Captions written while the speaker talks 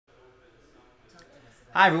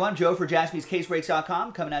Hi everyone, Joe for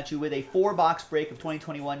JaspysCaseBreaks.com coming at you with a 4-box break of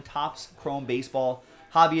 2021 Topps Chrome Baseball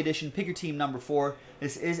Hobby Edition. Pick your team number 4.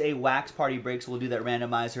 This is a wax party break, so we'll do that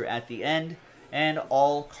randomizer at the end. And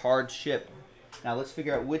all cards ship. Now let's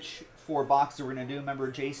figure out which 4 boxes we're going to do.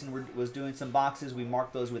 Remember, Jason was doing some boxes. We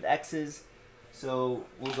marked those with X's. So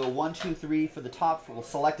we'll go 1, 2, 3 for the top. We'll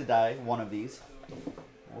select a die, one of these.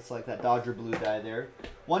 We'll select that Dodger blue die there.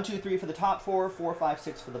 1, 2, 3 for the top 4. 4, 5,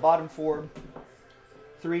 6 for the bottom 4.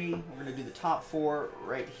 3, we're going to do the top 4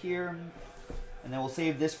 right here. And then we'll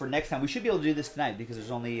save this for next time. We should be able to do this tonight because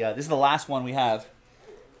there's only, this is the last one we have.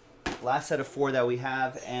 Last set of 4 that we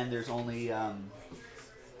have, and there's only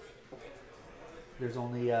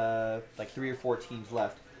like 3 or 4 teams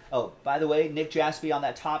left. Oh, by the way, Nick Jaspy on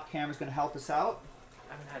that top camera is going to help us out.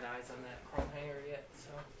 I haven't had eyes on that chrome hanger yet,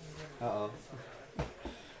 so. Uh-oh.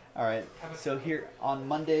 All right, so here on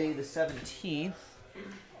Monday the 17th,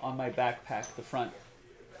 on my backpack, the front,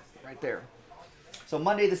 right there. So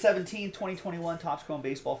Monday the 17th, 2021, Topps Chrome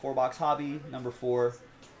Baseball 4-box hobby, number 4.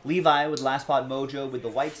 Levi with Last Spot Mojo with the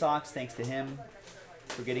White Sox. Thanks to him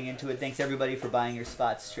for getting into it. Thanks everybody for buying your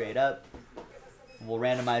spots straight up. We'll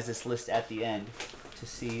randomize this list at the end to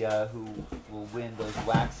see who will win those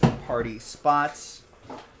wax party spots.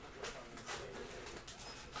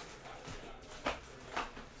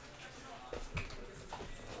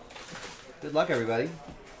 Good luck, everybody.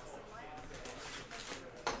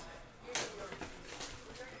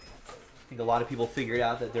 I think a lot of people figured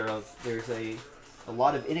out that there's a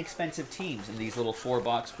lot of inexpensive teams in these little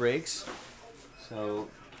 4-box breaks. So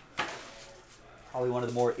probably one of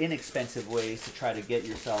the more inexpensive ways to try to get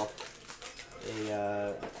yourself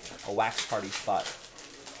a wax party spot.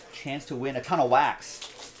 Chance to win a ton of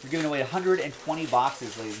wax. We're giving away 120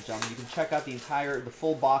 boxes, ladies and gentlemen. You can check out the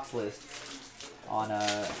full box list on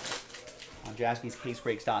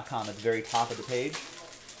JaspysCaseBreaks.com at the very top of the page.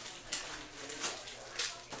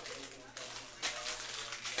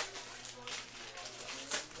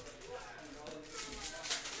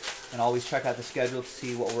 And always check out the schedule to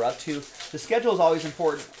see what we're up to. The schedule is always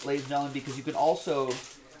important, ladies and gentlemen, because you can also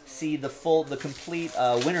see the complete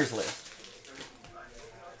winners list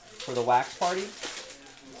for the wax party.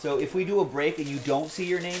 So if we do a break and you don't see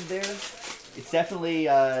your name there, it's definitely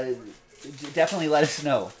let us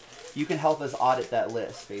know. You can help us audit that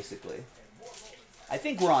list, basically. I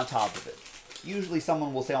think we're on top of it. Usually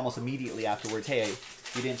someone will say almost immediately afterwards, hey,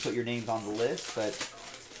 you didn't put your names on the list, but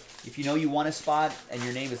if you know you want a spot and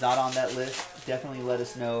your name is not on that list, definitely let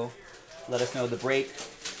us know. Let us know the break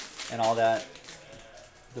and all that.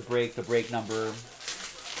 The break number,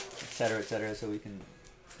 etc., so we can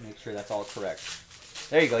make sure that's all correct.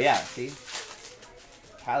 There you go, yeah, see?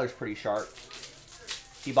 Tyler's pretty sharp.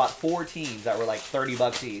 He bought 4 teams that were like 30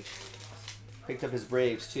 bucks each. Picked up his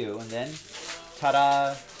Braves too, and then,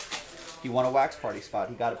 ta-da! He won a wax party spot.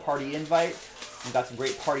 He got a party invite and got some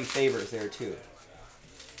great party favors there too.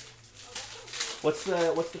 What's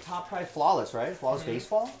the top prize? Flawless, right? Flawless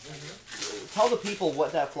baseball. Tell the people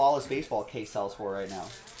what that flawless baseball case sells for right now.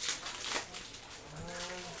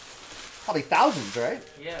 Probably thousands, right?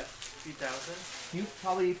 Yeah, a few thousand. You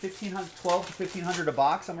probably 1,500, 12 to 1,500 a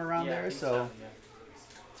box, somewhere around there. So yeah.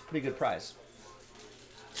 It's a pretty good price.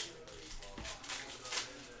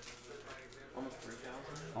 Almost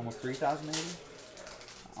 3,000. Almost 3,000 maybe.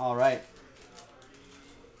 All right.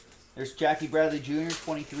 There's Jackie Bradley Jr.,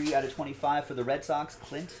 23 out of 25 for the Red Sox.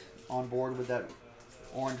 Clint on board with that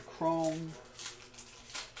orange chrome.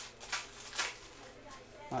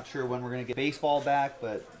 Not sure when we're going to get baseball back,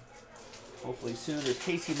 but hopefully soon. There's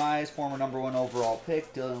Casey Mize, former #1 overall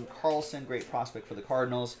pick. Dylan Carlson, great prospect for the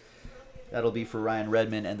Cardinals. That'll be for Ryan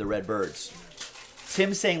Redmond and the Redbirds.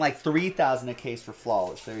 Tim's saying like 3,000 a case for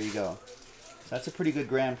flawless. There you go. So that's a pretty good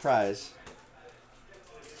grand prize.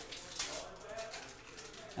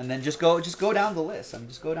 And then just go down the list. I mean,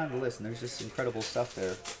 just go down the list, and there's just incredible stuff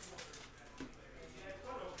there.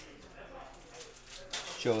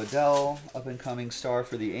 Joe Adell, up-and-coming star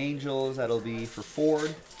for the Angels. That'll be for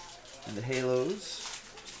Ford and the Halos.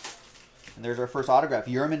 And there's our first autograph,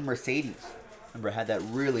 Yerman Mercedes. Remember, had that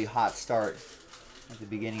really hot start at the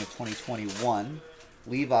beginning of 2021.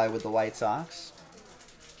 Levi with the White Sox.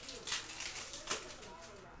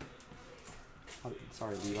 Oh,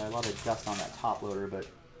 sorry, Levi, a lot of dust on that top loader, but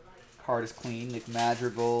card is clean. Nick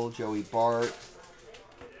Madrigal, Joey Bart,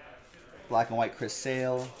 black and white Chris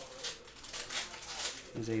Sale.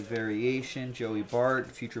 There's a variation, Joey Bart,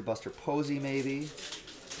 future Buster Posey maybe.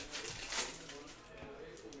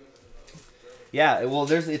 Yeah,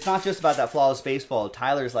 well, it's not just about that flawless baseball.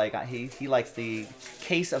 Tyler's like, he likes the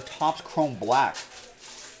case of Topps Chrome Black,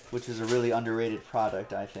 which is a really underrated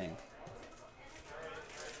product, I think.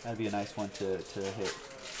 That'd be a nice one to hit.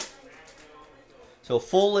 So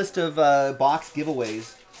full list of box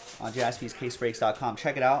giveaways on jaspyscasebreaks.com.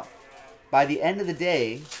 Check it out. By the end of the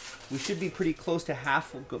day, we should be pretty close to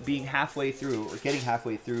being halfway through, or getting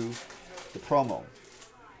halfway through the promo,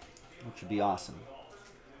 which would be awesome.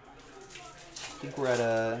 I think we're at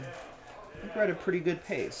a pretty good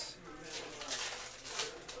pace.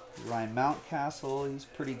 Ryan Mountcastle, he's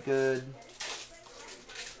pretty good.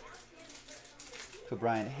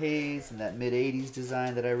 Brian Hayes and that mid-80s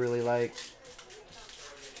design that I really like.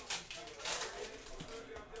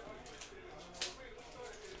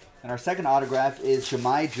 And our second autograph is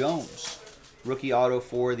Jahmai Jones, rookie auto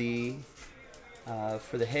for the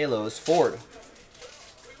Halos, Ford,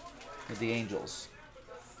 with the Angels.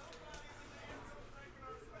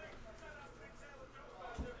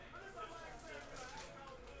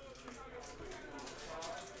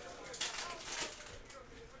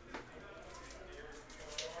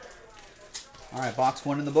 All right, box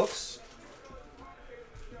one in the books.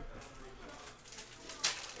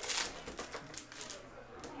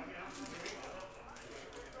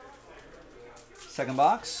 Second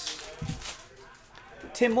box.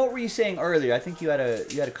 Tim, what were you saying earlier? I think you had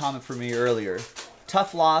a comment for me earlier.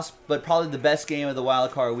 Tough loss, but probably the best game of the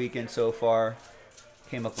wild card weekend so far.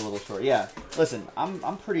 Came up a little short. Yeah, listen,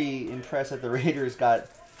 I'm pretty impressed that the Raiders got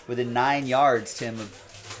within 9 yards, Tim,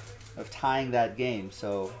 of tying that game.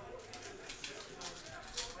 So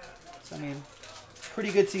I mean,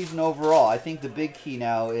 pretty good season overall. I think the big key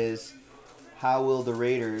now is how will the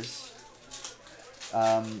Raiders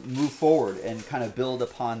move forward and kind of build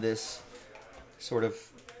upon this sort of,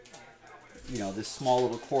 you know, this small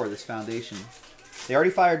little core, this foundation. They already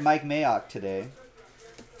fired Mike Mayock today,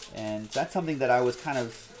 and that's something that I was kind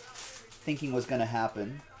of thinking was going to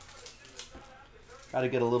happen. Got to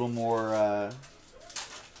get a little more, I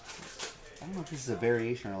don't know if this is a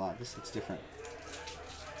variation or not. This looks different.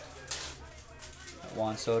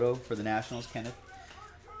 Juan Soto for the Nationals, Kenneth.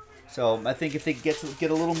 So I think if they get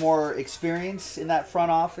a little more experience in that front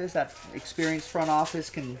office, that experienced front office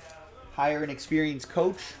can hire an experienced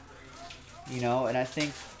coach, you know, and I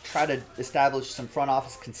think try to establish some front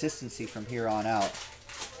office consistency from here on out.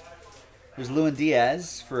 There's Lewin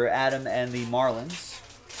Diaz for Adam and the Marlins.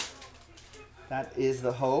 That is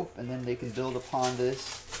the hope, and then they can build upon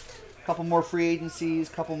this. A couple more free agencies,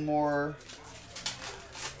 a couple more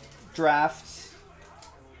drafts.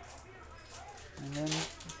 And then,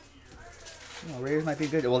 you know, Raiders might be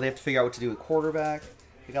good. Well, they have to figure out what to do with quarterback.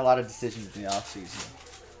 They got a lot of decisions in the offseason.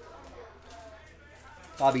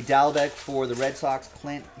 Bobby Dalbec for the Red Sox.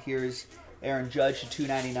 Clint. Here's Aaron Judge to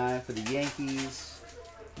 $2.99 for the Yankees.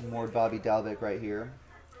 And more Bobby Dalbec right here.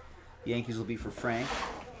 Yankees will be for Frank.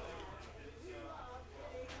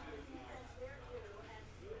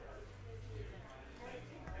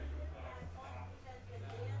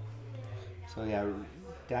 So yeah,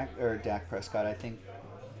 Dak Prescott. I think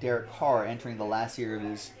Derek Carr entering the last year of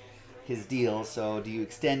his deal. So do you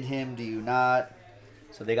extend him? Do you not?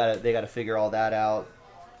 So they gotta figure all that out.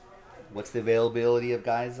 What's the availability of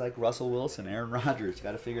guys like Russell Wilson, Aaron Rodgers? You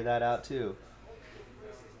got to figure that out too.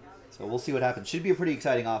 So we'll see what happens. Should be a pretty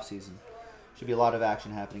exciting offseason. Should be a lot of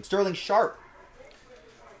action happening. Sterling Sharp,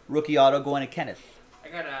 rookie auto going to Kenneth. I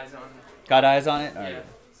got eyes on it. Got eyes on it? All yeah. right.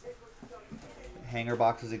 Hanger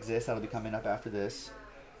boxes exist. That'll be coming up after this.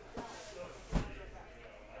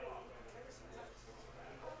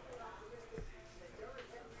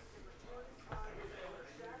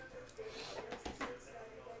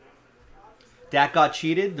 Dak got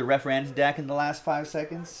cheated. The ref ran to Dak in the last 5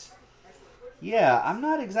 seconds. Yeah, I'm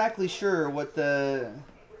not exactly sure what the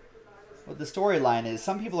storyline is.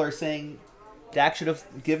 Some people are saying Dak should have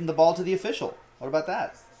given the ball to the official. What about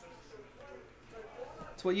that?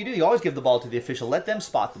 That's what you do. You always give the ball to the official. Let them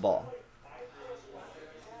spot the ball.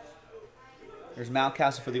 There's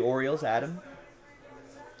Mountcastle for the Orioles, Adam.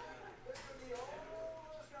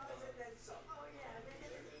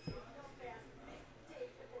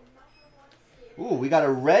 Ooh, we got a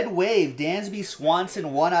red wave. Dansby Swanson,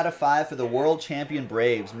 1/5 for the world champion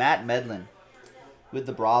Braves. Matt Medlin with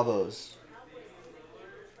the Bravos.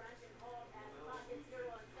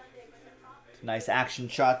 Nice action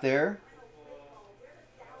shot there.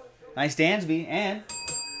 Nice Dansby. And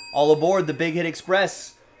all aboard the Big Hit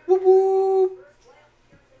Express. Whoop whoop.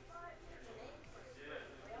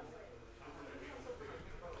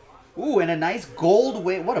 Ooh, and a nice gold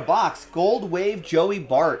wave. What a box. Gold wave Joey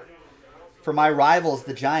Bart. For my rivals,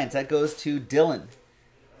 the Giants. That goes to Dylan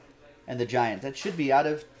and the Giants. That should be out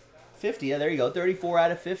of 50. Yeah, there you go. 34 out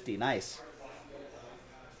of 50. Nice.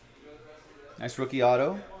 Nice rookie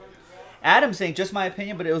auto. Adam's saying, just my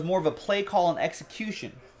opinion, but it was more of a play call and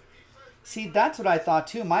execution. See, that's what I thought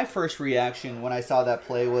too. My first reaction when I saw that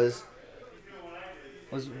play was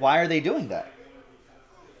why are they doing that?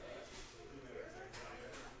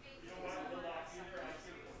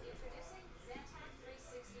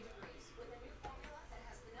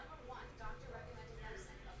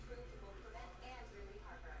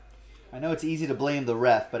 I know it's easy to blame the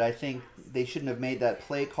ref, but I think they shouldn't have made that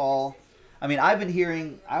play call. I mean, I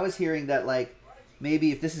was hearing that, like,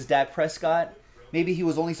 maybe if this is Dak Prescott, maybe he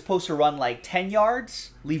was only supposed to run like 10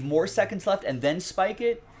 yards, leave more seconds left, and then spike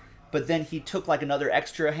it. But then he took like another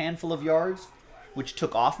extra handful of yards, which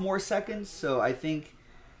took off more seconds. So I think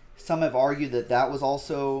some have argued that that was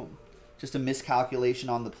also just a miscalculation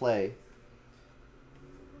on the play.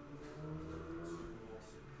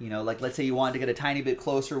 You know, like let's say you wanted to get a tiny bit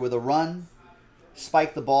closer with a run,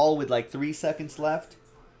 spike the ball with like 3 seconds left.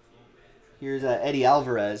 Here's Eddie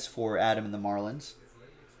Alvarez for Adam and the Marlins.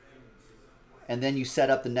 And then you set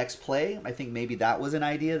up the next play. I think maybe that was an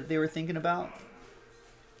idea that they were thinking about.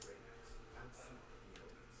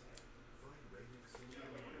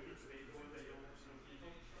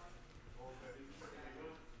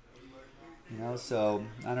 You know, so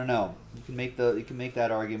I don't know. You can make that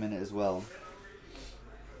argument as well.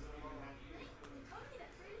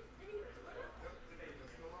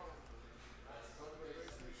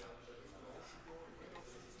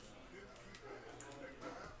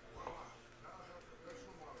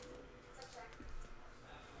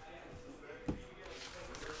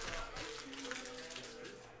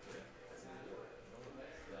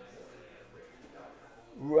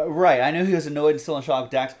 Right, I know he was annoyed and still in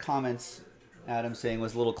shock. Dak's comments, Adam saying,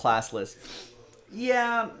 was a little classless.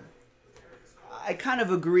 Yeah, I kind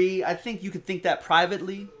of agree. I think you could think that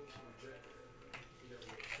privately.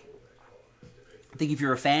 I think if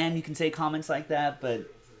you're a fan, you can say comments like that,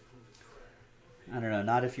 but I don't know,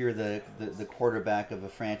 not if you're the quarterback of a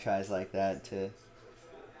franchise like that. To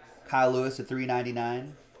Kyle Lewis at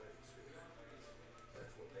 $3.99.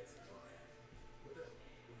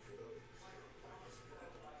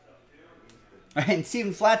 Right, and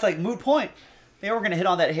Stephen Flatt's like, moot point. They were going to hit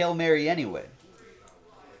on that Hail Mary anyway.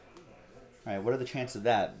 All right, what are the chances of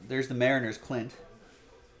that? There's the Mariners, Clint.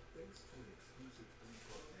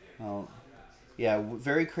 Oh, yeah,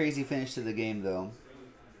 very crazy finish to the game, though.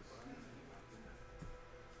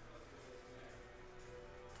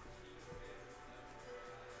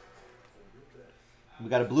 We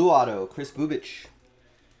got a blue auto, Chris Bubich.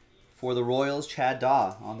 For the Royals, Chad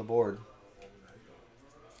Daw on the board.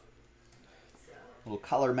 Little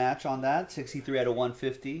color match on that, 63 out of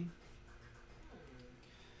 150.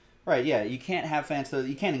 Right, yeah, you can't have fans, so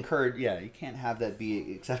you can't encourage, yeah, you can't have that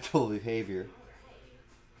be acceptable behavior.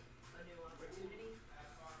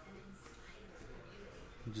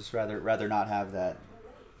 You'd just rather not have that.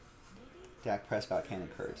 Dak Prescott can't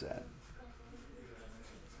encourage that.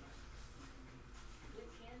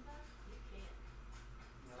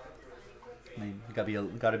 I mean, you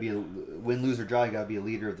gotta be a win, lose or draw. You gotta be a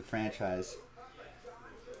leader of the franchise.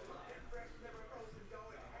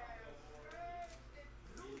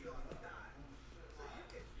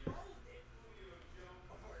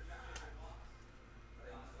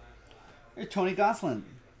 Here's Tony Gosselin.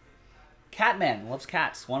 Catman loves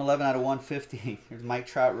cats. 111 out of 150. Here's Mike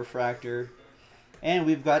Trout refractor. And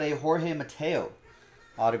we've got a Jorge Mateo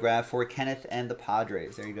autograph for Kenneth and the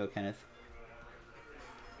Padres. There you go, Kenneth.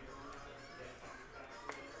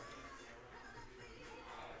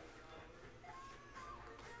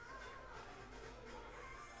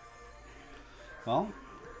 Well,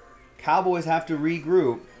 Cowboys have to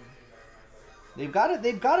regroup. They've got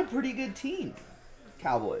a pretty good team,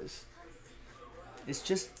 Cowboys. It's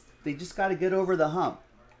just they just got to get over the hump.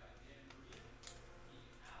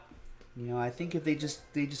 You know, I think if they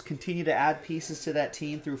just continue to add pieces to that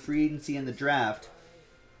team through free agency and the draft,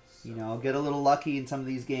 you know, get a little lucky in some of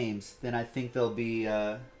these games, then I think they'll be.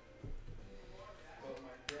 I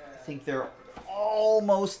think they're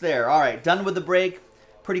almost there. All right, done with the break.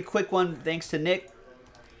 Pretty quick one, thanks to Nick.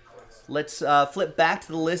 Let's flip back to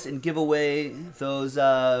the list and give away those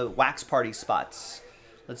wax party spots.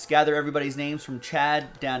 Let's gather everybody's names from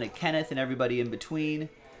Chad down to Kenneth and everybody in between.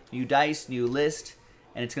 New dice, new list.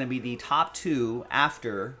 And it's going to be the top 2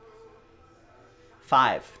 after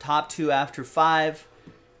 5. Top 2 after 5.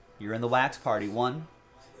 You're in the wax party. 1,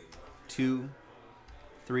 2,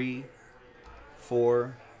 3,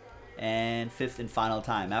 4, and 5th and final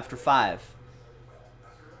time. After 5.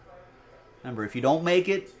 Remember, if you don't make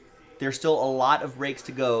it, there's still a lot of breaks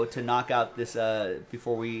to go to knock out this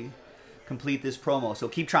before we complete this promo. So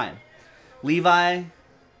keep trying. Levi,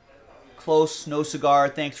 Close, no cigar.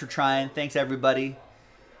 Thanks for trying. Thanks, everybody.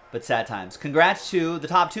 But sad times. Congrats to the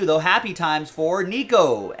top 2, though. Happy times for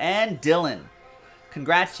Nico and Dylan.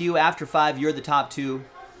 Congrats to you. After 5, you're the top 2.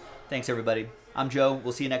 Thanks, everybody. I'm Joe.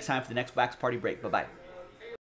 We'll see you next time for the next Wax Party break. Bye-bye.